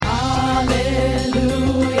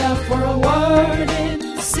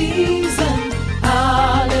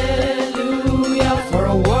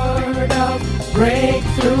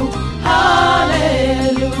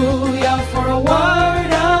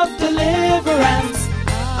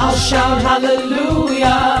shout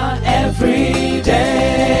hallelujah every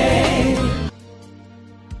day.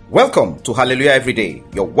 Welcome to Hallelujah Every Day,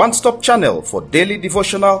 your one-stop channel for daily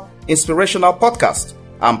devotional, inspirational podcast.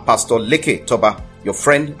 I'm Pastor Leke Toba, your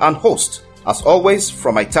friend and host. As always,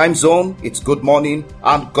 from my time zone, it's good morning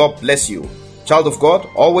and God bless you. Child of God,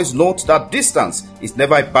 always note that distance is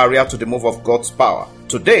never a barrier to the move of God's power.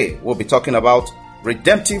 Today, we'll be talking about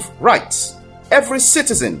redemptive rights. Every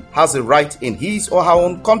citizen has a right in his or her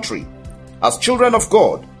own country. As children of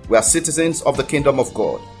God, we are citizens of the kingdom of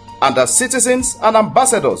God. And as citizens and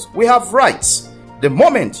ambassadors, we have rights. The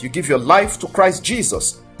moment you give your life to Christ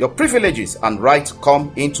Jesus, your privileges and rights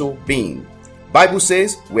come into being. Bible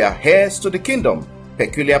says we are heirs to the kingdom,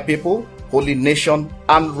 peculiar people, holy nation,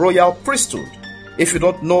 and royal priesthood. If you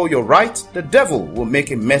don't know your right, the devil will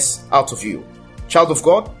make a mess out of you. Child of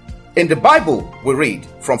God, in the Bible we read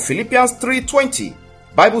from Philippians 3:20.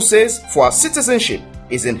 Bible says, "For our citizenship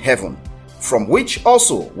is in heaven, from which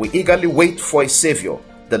also we eagerly wait for a Savior,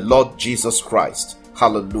 the Lord Jesus Christ."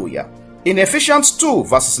 Hallelujah. In Ephesians 2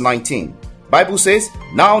 verses 19, Bible says,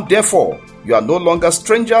 "Now therefore you are no longer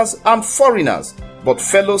strangers and foreigners, but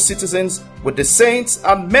fellow citizens with the saints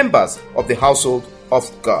and members of the household of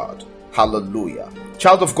God." Hallelujah.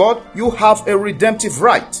 Child of God, you have a redemptive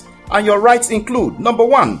right, and your rights include, number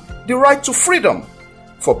one, the right to freedom.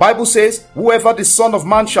 For Bible says, "Whoever the Son of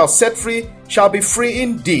Man shall set free shall be free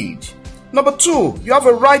indeed." Number two, you have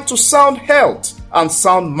a right to sound health and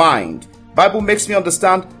sound mind. Bible makes me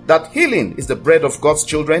understand that healing is the bread of God's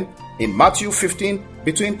children in Matthew 15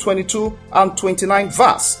 between 22 and 29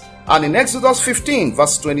 verse. And in Exodus 15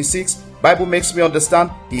 verse 26, Bible makes me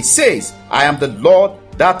understand, he says, "I am the Lord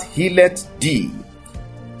that healeth thee."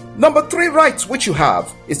 Number three right which you have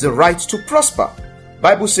is the right to prosper.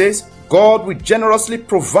 Bible says, God will generously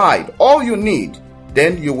provide all you need.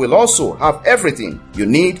 Then you will also have everything you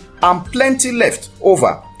need and plenty left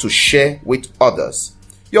over to share with others.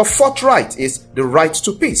 Your fourth right is the right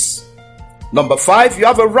to peace. Number five, you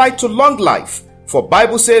have a right to long life. For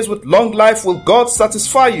Bible says, with long life will God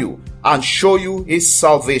satisfy you and show you his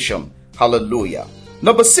salvation. Hallelujah.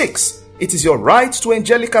 Number six, it is your right to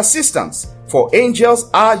angelic assistance. For angels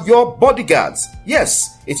are your bodyguards.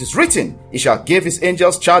 Yes, it is written, he shall give his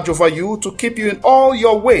angels charge over you to keep you in all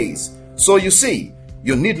your ways. So you see,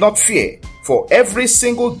 you need not fear. For every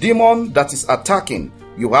single demon that is attacking,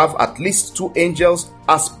 you have at least two angels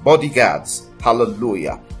as bodyguards.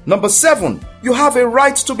 Hallelujah. Number seven, you have a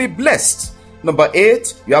right to be blessed. Number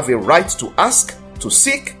eight, you have a right to ask, to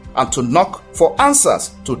seek, and to knock for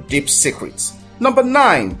answers to deep secrets. Number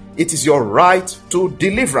nine, it is your right to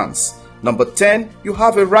deliverance. Number 10, you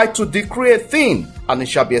have a right to decree a thing, and it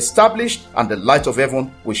shall be established, and the light of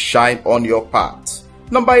heaven will shine on your path.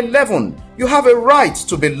 Number 11, you have a right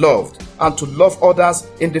to be loved and to love others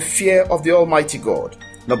in the fear of the Almighty God.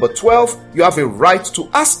 Number 12, you have a right to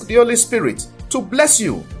ask the Holy Spirit to bless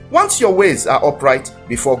you once your ways are upright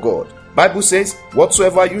before God. Bible says,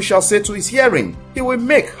 "Whatsoever you shall say to his hearing, he will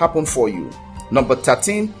make happen for you." Number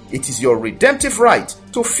 13, it is your redemptive right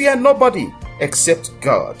to fear nobody except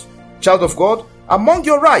God. Child of God, among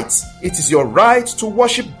your rights, it is your right to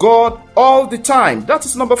worship God all the time. That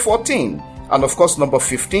is number 14. And of course, number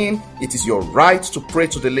 15, it is your right to pray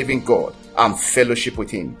to the living God and fellowship with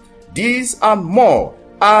him. These and more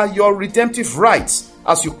are your redemptive rights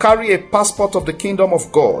as you carry a passport of the kingdom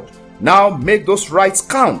of God. Now make those rights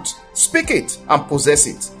count. Speak it and possess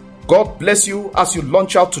it. God bless you as you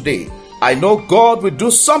launch out today. I know God will do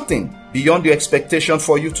something beyond your expectation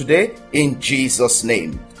for you today in Jesus'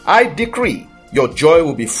 name. I decree your joy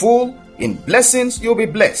will be full. In blessings you'll be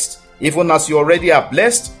blessed. Even as you already are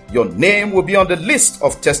blessed, your name will be on the list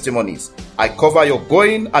of testimonies. I cover your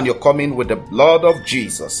going and your coming with the blood of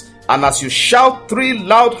Jesus. And as you shout 3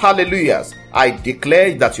 loud hallelujahs, I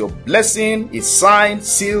declare that your blessing is signed,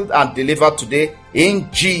 sealed, and delivered today in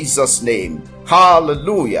Jesus' name.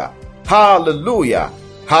 Hallelujah. Hallelujah.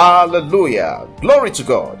 Hallelujah. Glory to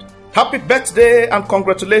God. Happy birthday and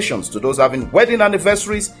congratulations to those having wedding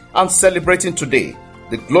anniversaries and celebrating today.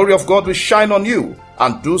 The glory of God will shine on you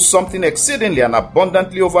and do something exceedingly and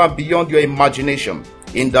abundantly over and beyond your imagination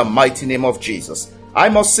in the mighty name of Jesus. I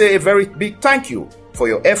must say a very big thank you for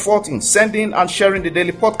your effort in sending and sharing the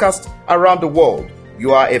daily podcast around the world.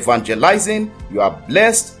 You are evangelizing, you are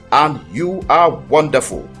blessed, and you are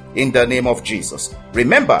wonderful in the name of Jesus.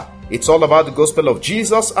 Remember, it's all about the gospel of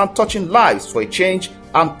Jesus and touching lives for a change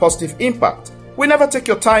and positive impact. We never take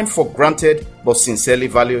your time for granted, but sincerely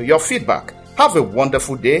value your feedback. Have a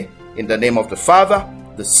wonderful day in the name of the Father,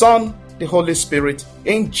 the Son, the Holy Spirit.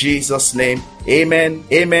 In Jesus' name, amen,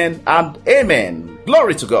 amen, and amen.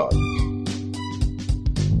 Glory to God.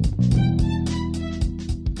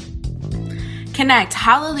 Connect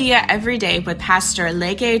Hallelujah every day with Pastor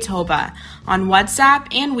Leke Toba on WhatsApp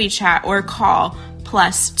and WeChat or call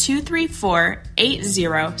 +234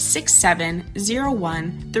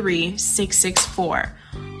 8067013664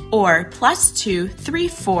 or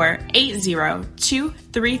 +234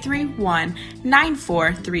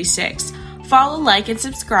 8023319436. Follow, like, and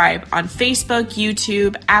subscribe on Facebook,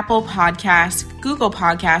 YouTube, Apple Podcasts, Google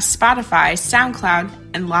Podcasts, Spotify, SoundCloud,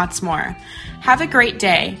 and lots more. Have a great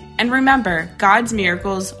day, and remember, God's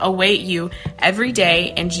miracles await you every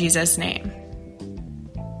day in Jesus' name.